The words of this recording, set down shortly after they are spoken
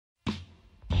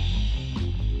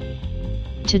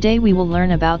Today we will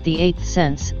learn about the eighth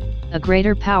sense, a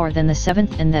greater power than the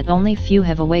seventh and that only few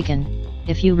have awakened.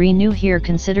 If you are new here,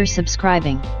 consider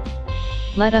subscribing.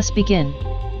 Let us begin.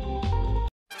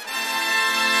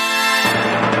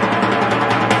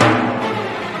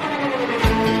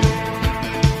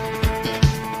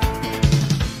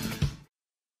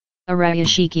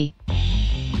 Arayashiki.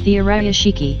 The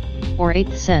Arayashiki, or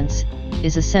eighth sense,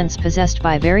 is a sense possessed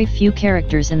by very few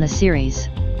characters in the series.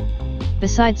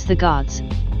 Besides the gods,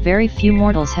 very few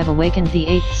mortals have awakened the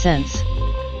eighth sense.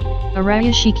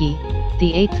 Arayashiki,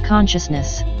 the eighth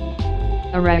consciousness.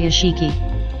 Arayashiki.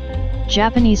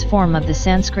 Japanese form of the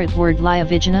Sanskrit word Laya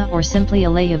Vijnana or simply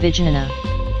Alaya Vijnana.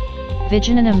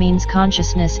 Vijnana means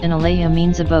consciousness and Alaya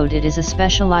means abode. It is a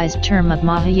specialized term of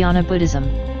Mahayana Buddhism,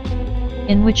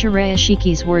 in which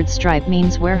Arayashiki's word stripe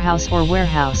means warehouse or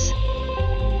warehouse.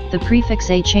 The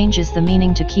prefix a changes the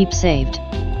meaning to keep saved.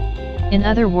 In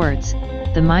other words,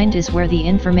 the mind is where the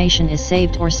information is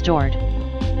saved or stored.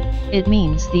 It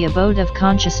means the abode of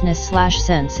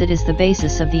consciousness/sense. It is the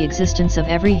basis of the existence of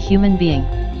every human being.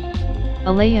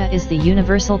 Alaya is the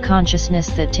universal consciousness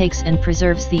that takes and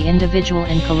preserves the individual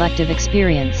and collective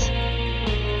experience.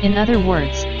 In other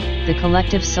words, the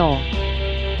collective soul.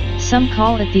 Some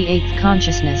call it the eighth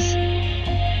consciousness.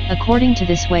 According to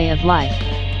this way of life,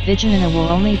 Vijnana will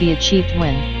only be achieved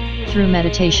when, through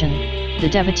meditation, the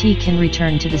devotee can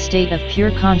return to the state of pure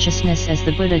consciousness as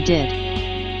the Buddha did.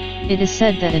 It is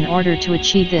said that in order to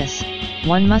achieve this,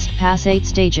 one must pass 8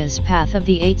 stages. Path of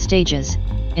the 8 stages,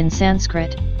 in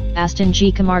Sanskrit,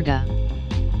 Ashtanga Marga.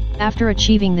 After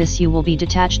achieving this, you will be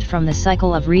detached from the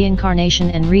cycle of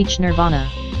reincarnation and reach nirvana.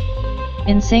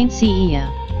 In Saint Seiya,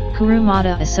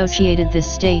 Kurumada associated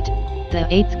this state, the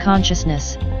eighth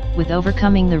consciousness, with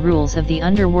overcoming the rules of the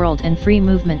underworld and free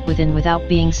movement within without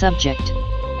being subject.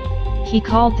 He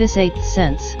called this eighth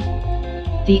sense.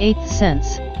 The eighth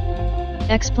sense.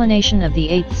 Explanation of the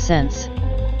eighth sense.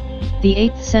 The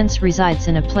eighth sense resides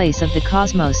in a place of the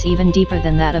cosmos even deeper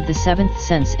than that of the seventh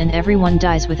sense, and everyone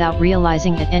dies without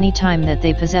realizing at any time that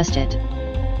they possessed it.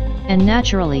 And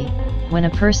naturally, when a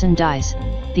person dies,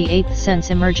 the eighth sense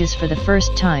emerges for the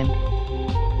first time.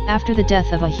 After the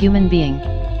death of a human being,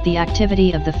 the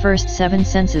activity of the first 7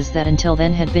 senses that until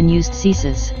then had been used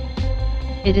ceases.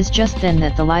 It is just then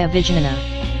that the Laya Vijnana,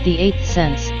 the eighth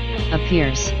sense,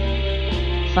 appears.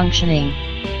 Functioning.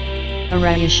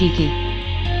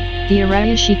 Arayashiki. The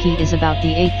Arayashiki is about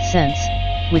the eighth sense,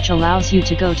 which allows you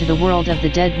to go to the world of the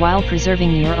dead while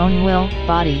preserving your own will,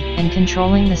 body, and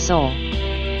controlling the soul.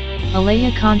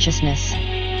 Alaya consciousness.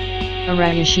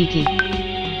 Arayashiki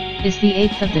is the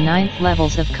 8th of the 9th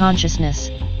levels of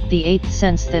consciousness, the 8th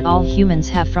sense that all humans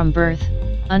have from birth.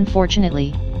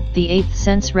 Unfortunately, the 8th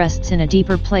sense rests in a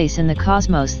deeper place in the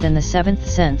cosmos than the 7th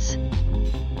sense.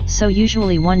 So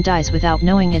usually one dies without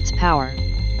knowing its power.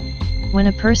 When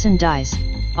a person dies,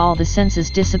 all the senses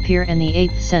disappear and the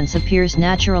 8th sense appears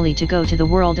naturally to go to the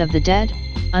world of the dead.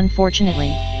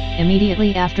 Unfortunately,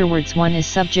 immediately afterwards one is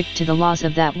subject to the laws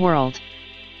of that world.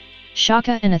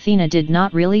 Shaka and Athena did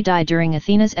not really die during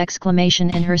Athena's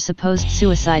exclamation and her supposed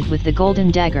suicide with the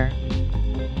golden dagger.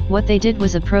 What they did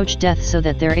was approach death so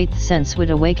that their 8th sense would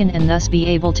awaken and thus be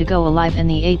able to go alive and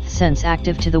the 8th sense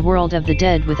active to the world of the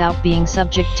dead without being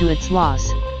subject to its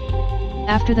laws.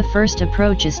 After the first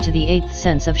approaches to the 8th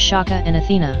sense of Shaka and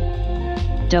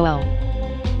Athena, Dohko,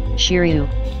 Shiryu,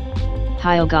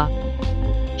 Hyoga,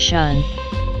 Shun,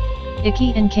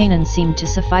 Ikki and Kanan seemed to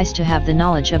suffice to have the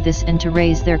knowledge of this and to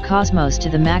raise their cosmos to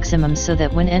the maximum so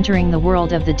that when entering the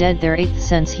world of the dead their 8th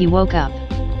sense he woke up.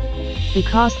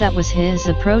 Because that was his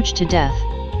approach to death.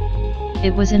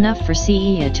 It was enough for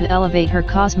Seiya to elevate her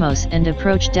cosmos and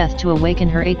approach death to awaken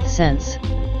her 8th sense.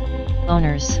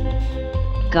 Owners.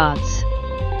 Gods.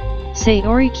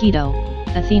 Sayori Kido,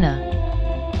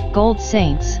 Athena. Gold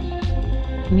Saints.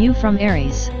 Mu from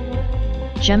Aries.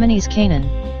 Gemini's Canaan.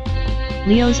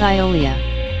 Leo's Iolia.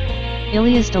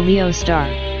 Ilias the Leo star.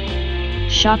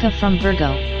 Shaka from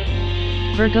Virgo.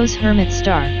 Virgo's Hermit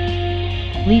star.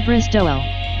 Libra's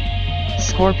Dohko.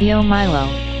 Scorpio Milo.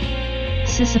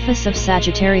 Sisyphus of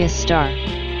Sagittarius star.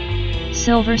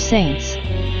 Silver Saints.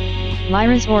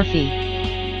 Lyra's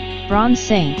Orphe. Bronze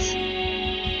Saints.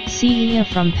 Seiya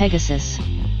from Pegasus.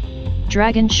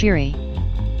 Dragon Shiri.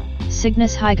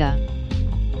 Cygnus Hyga.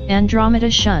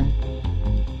 Andromeda Shun.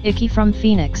 Ikki from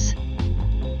Phoenix.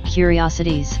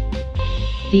 Curiosities.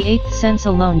 The 8th sense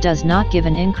alone does not give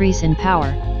an increase in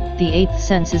power. The 8th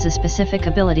sense is a specific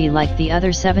ability like the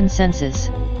other 7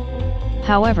 senses.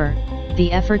 However,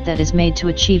 the effort that is made to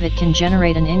achieve it can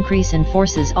generate an increase in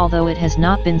forces, although it has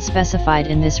not been specified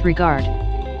in this regard.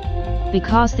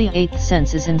 because the 8th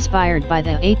sense is inspired by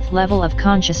the 8th level of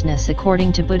consciousness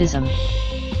according to Buddhism.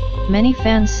 Many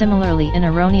fans similarly and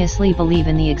erroneously believe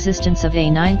in the existence of a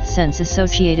 9th sense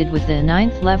associated with the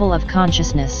 9th level of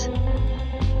consciousness.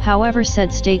 However,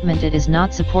 said statement it is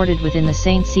not supported within the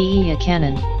Saint Seiya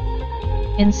canon.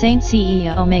 In Saint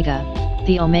Seiya Omega,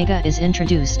 the Omega is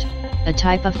introduced, a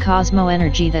type of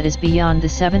cosmo-energy that is beyond the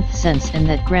 7th sense and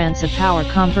that grants a power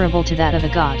comparable to that of a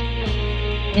god.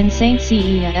 In Saint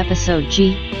Seiya Episode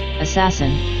G,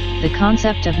 Assassin, the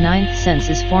concept of 9th sense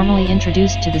is formally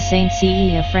introduced to the Saint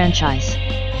Seiya franchise.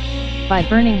 By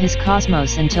burning his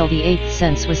cosmos until the 8th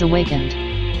sense was awakened,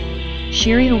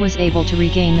 Shiryu was able to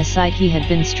regain the sight he had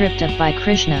been stripped of by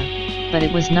Krishna, but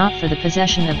it was not for the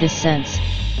possession of this sense,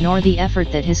 nor the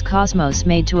effort that his cosmos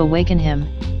made to awaken him,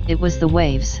 it was the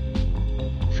waves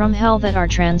from hell that are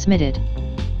transmitted.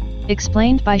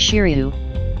 Explained by Shiryu.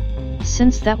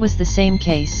 Since that was the same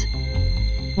case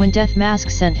when Death Mask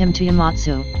sent him to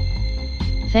Yamatsu.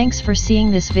 Thanks for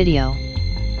seeing this video.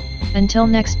 Until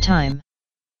next time.